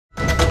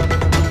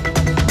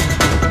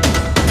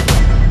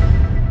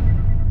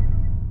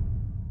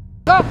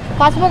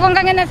పసుపు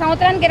కుంకం కింద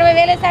సంవత్సరానికి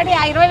 20,000 వేసాడు,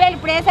 ఆ 20,000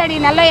 ఇప్పుడు వేసాడు, ఈ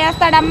నెలలో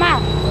వేస్తాడమ్మా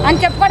అని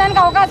చెప్పుకోవడానికి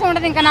అవకాశం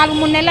ఉండదు ఇంకా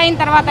 3 నెలలు అయిన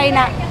తర్వాత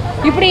అయినా.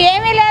 ఇప్పుడు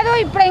ఏమీ లేదు.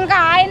 ఇప్పుడు ఇంకా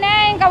ఆయనే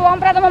ఇంకా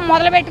ఓంప్రథమం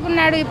మొదలు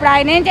పెట్టుకున్నాడు. ఇప్పుడు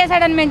ఆయన ఏం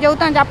చేశాడని మేము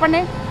చెబుతాం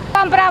చెప్పండి.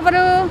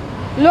 ప్రాపరు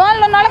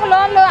లోన్లు ఉన్న వాళ్ళకి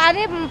లోన్లు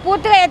అది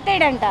పూర్తిగా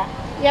ఎత్తేయడంట,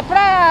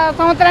 ఎప్పుడో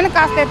సంవత్సరానికి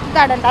కాస్త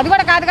ఎత్తుతాడంట. అది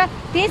కూడా కాదుగా,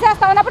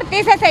 తీసేస్తా ఉన్నప్పుడు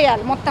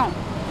తీసేసేయాలి మొత్తం.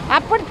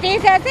 అప్పుడు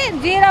తీసేసి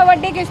 0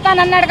 వడ్డీకి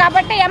ఇస్తానన్నాడు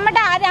కాబట్టి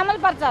ఎమ్మటే అది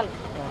అమలు పరచాలి.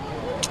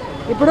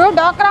 ఇప్పుడు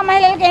డోక్రా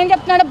మహిళలకు ఏం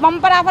చెప్తున్నాడు,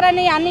 బంపర్ ఆఫర్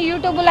అని అన్ని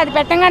యూట్యూబ్లో అది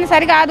పెట్టంగానే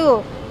సరికాదు.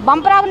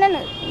 బంపర్ ఆఫర్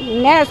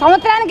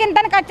సంవత్సరానికి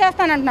ఇంతని కట్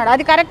చేస్తానంటున్నాడు,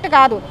 అది కరెక్ట్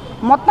కాదు.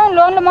 మొత్తం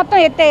లోన్లు మొత్తం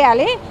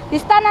ఎత్తేయాలి.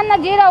 ఇస్తానన్న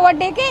 0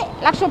 వడ్డీకి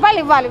 ₹1,00,000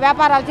 ఇవ్వాలి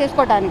వ్యాపారాలు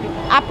చేసుకోవడానికి.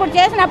 అప్పుడు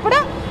చేసినప్పుడు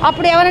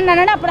అప్పుడు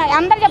ఎవరన్నా అప్పుడు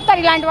అందరు చెప్తారు,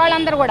 ఇలాంటి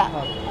వాళ్ళందరూ కూడా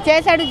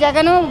చేశాడు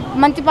జగన్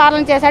మంచి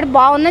పాలన చేశాడు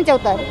బాగుందని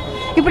చెబుతారు.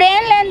 ఇప్పుడు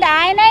ఏం లేదు,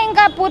 ఆయనే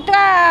ఇంకా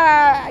పూర్తిగా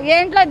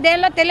ఏంట్లో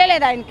దేనిలో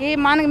తెలియలేదు ఆయనకి.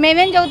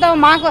 మేమేం చెబుతాం,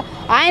 మాకు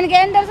ఆయనకి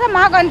ఏం తెలుసో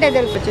మాకు అంతే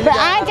తెలుసు.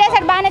 ఆయన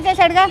చేశాడు, బాగానే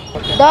చేశాడుగా.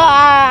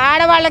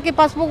 ఆడవాళ్ళకి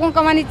పసుపు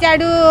కుంకుమని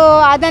ఇచ్చాడు,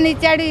 అదని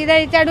ఇచ్చాడు,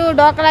 ఇదని ఇచ్చాడు,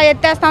 డోకలా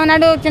ఎత్తేస్తా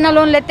ఉన్నాడు, చిన్న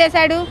లోన్లు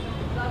ఎత్తేసాడు.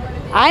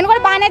 ఆయన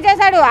కూడా బాగానే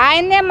చేశాడు.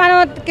 ఆయన్నే మనం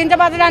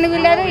కించపరచడానికి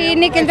వీల్లేదు,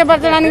 ఈయన్ని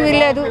కించపరచడానికి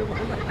వీల్లేదు.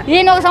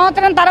 ఈయన 1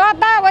 సంవత్సరం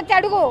తర్వాత వచ్చి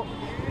అడుగు,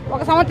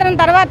 1 సంవత్సరం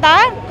తర్వాత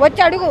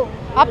వచ్చి అడుగు.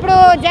 అప్పుడు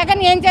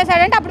జగన్ ఏం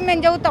చేశాడంటే అప్పుడు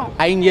మేము చెబుతాం.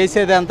 ఆయన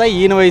చేసేది అంతా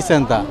ఈయన వయసు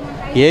అంతా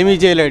ఏమీ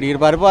చేయలేడు. ఈ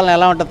పరిపాలన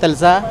ఎలా ఉంటుంది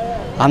తెలుసా,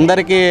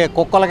 అందరికీ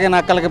కుక్కలకి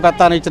నక్కలకి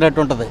పెత్తాన్ని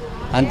ఇచ్చినట్టు ఉంటుంది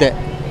అంతే.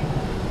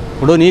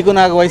 ఇప్పుడు నీకు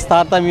నాకు వయసు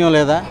తారతమ్యం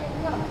లేదా,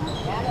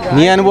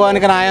 నీ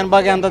అనుభవానికి నా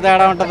అనుభవానికి ఎంత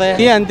తేడా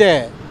ఉంటుంది అంతే.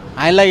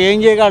 ఆయనలా ఏం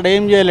చేయగలడు,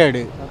 ఏం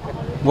చేయలేడు.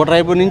 ఇప్పుడు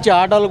రేపు నుంచి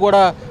ఆటోలు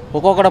కూడా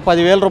ఒక్కొక్కటి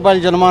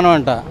 ₹10,000 జుర్మానం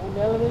అంట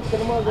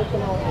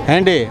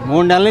ఏంటి.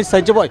 3 నెలల నుంచి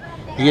చచ్చిపోయి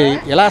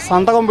ఇలా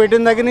సంతకం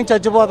పెట్టిన దగ్గర నుంచి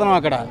చచ్చిపోతున్నాం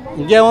అక్కడ.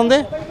 ఇంకేముంది,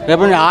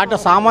 రేపు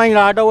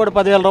సామాన్యుడు ఆటో కూడా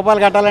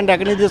 ₹10,000 కట్టాలంటే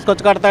ఎక్కడి నుంచి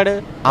తీసుకొచ్చి కడతాడు.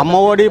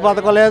 అమ్మ ఒడి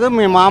పథకం లేదు,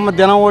 మీ మామ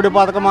దినం ఒడి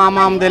పథకం మా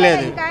మామదే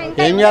లేదు.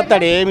 ఏం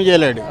చేస్తాడు, ఏమి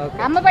చేయలేడు.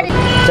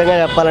 నిజంగా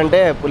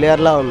చెప్పాలంటే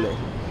పులిహోరలా ఉంది.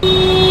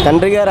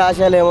 తండ్రి గారి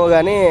ఆశయాలేమో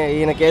కానీ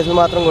ఈయన కేసులు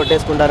మాత్రం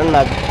కొట్టేసుకుంటారని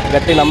నాకు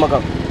గట్టి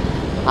నమ్మకం.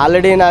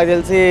 ఆల్రెడీ నాకు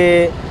తెలిసి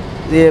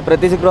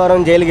ప్రతి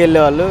శుక్రవారం జైలుకి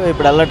వెళ్ళేవాళ్ళు,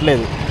 ఇప్పుడు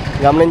వెళ్ళట్లేదు.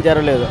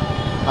 గమనించారో లేదు,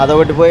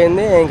 అదొకటి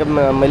పోయింది. ఇంకా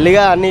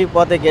మెల్లిగా అన్నీ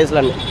పోతాయి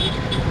కేసులన్నీ.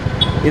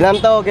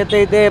 ఇదంతా ఒక ఎత్తు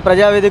అయితే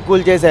ప్రజావేదిక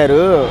కూల్చేశారు.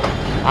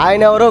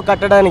 ఆయన ఎవరో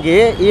కట్టడానికి,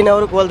 ఈయన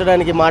ఎవరు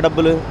కూల్చడానికి. మా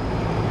డబ్బులు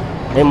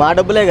మా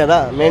డబ్బులే కదా,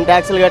 మేము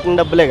ట్యాక్సులు కట్టిన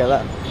డబ్బులే కదా.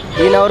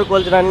 ఈయన ఎవరు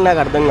కూల్చడానికి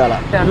నాకు అర్థం కాల.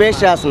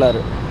 వేస్ట్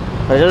చేస్తున్నారు.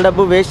 ప్రజల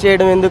డబ్బు వేస్ట్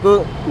చేయడం ఎందుకు,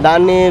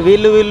 దాన్ని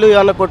వీళ్ళు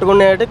ఏమన్నా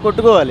కొట్టుకునేటి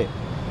కొట్టుకోవాలి,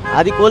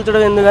 అది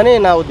కూల్చడం ఎందుకని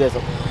నా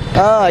ఉద్దేశం.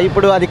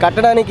 ఇప్పుడు అది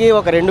కట్టడానికి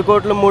ఒక 2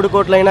 కోట్లు 3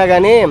 కోట్లు అయినా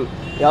కానీ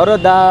ఎవరో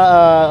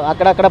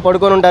అక్కడక్కడ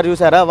పడుకొని ఉంటారు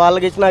చూసారా,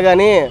 వాళ్ళకి ఇచ్చినా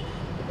కానీ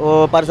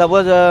ఫర్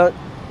సపోజ్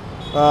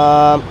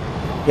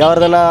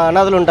ఎవరిదైనా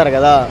అనాథలు ఉంటారు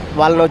కదా,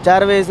 వాళ్ళని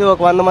చేరవేసి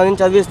ఒక 100 మందిని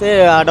చదివిస్తే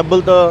ఆ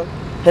డబ్బులతో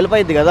హెల్ప్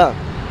అవుతుంది కదా.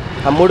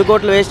 ఆ 3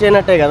 కోట్లు వేస్ట్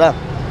అయినట్టే కదా.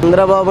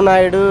 చంద్రబాబు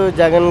నాయుడు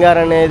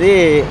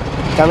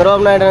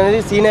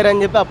అనేది సీనియర్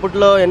అని చెప్పి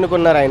అప్పట్లో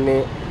ఎన్నుకున్నారు ఆయన్ని.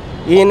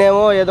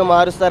 ఈయనేమో ఏదో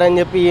మారుస్తారని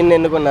చెప్పి ఈయన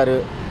ఎన్నుకున్నారు.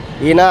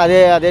 ఈయన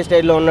అదే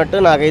స్టైల్లో ఉన్నట్టు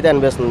నాకైతే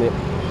అనిపిస్తుంది.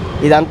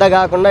 ఇదంతా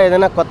కాకుండా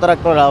ఏదైనా కొత్త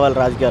రకం రావాలి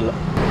రాజకీయాల్లో.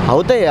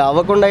 అవుతాయి,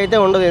 అవ్వకుండా అయితే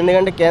ఉండదు,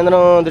 ఎందుకంటే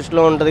కేంద్రం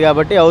దృష్టిలో ఉంటుంది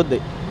కాబట్టి అవుద్ది.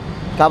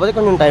 కాకపోతే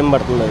కొంచెం టైం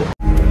పడుతుంది. అది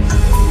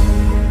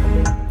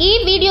ఈ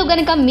వీడియో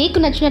గనుక మీకు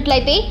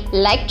నచ్చినట్లయితే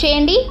లైక్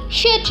చేయండి,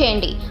 షేర్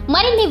చేయండి.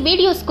 మరిన్ని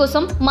వీడియోస్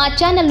కోసం మా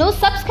ఛానల్ను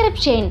సబ్స్క్రైబ్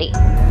చేయండి.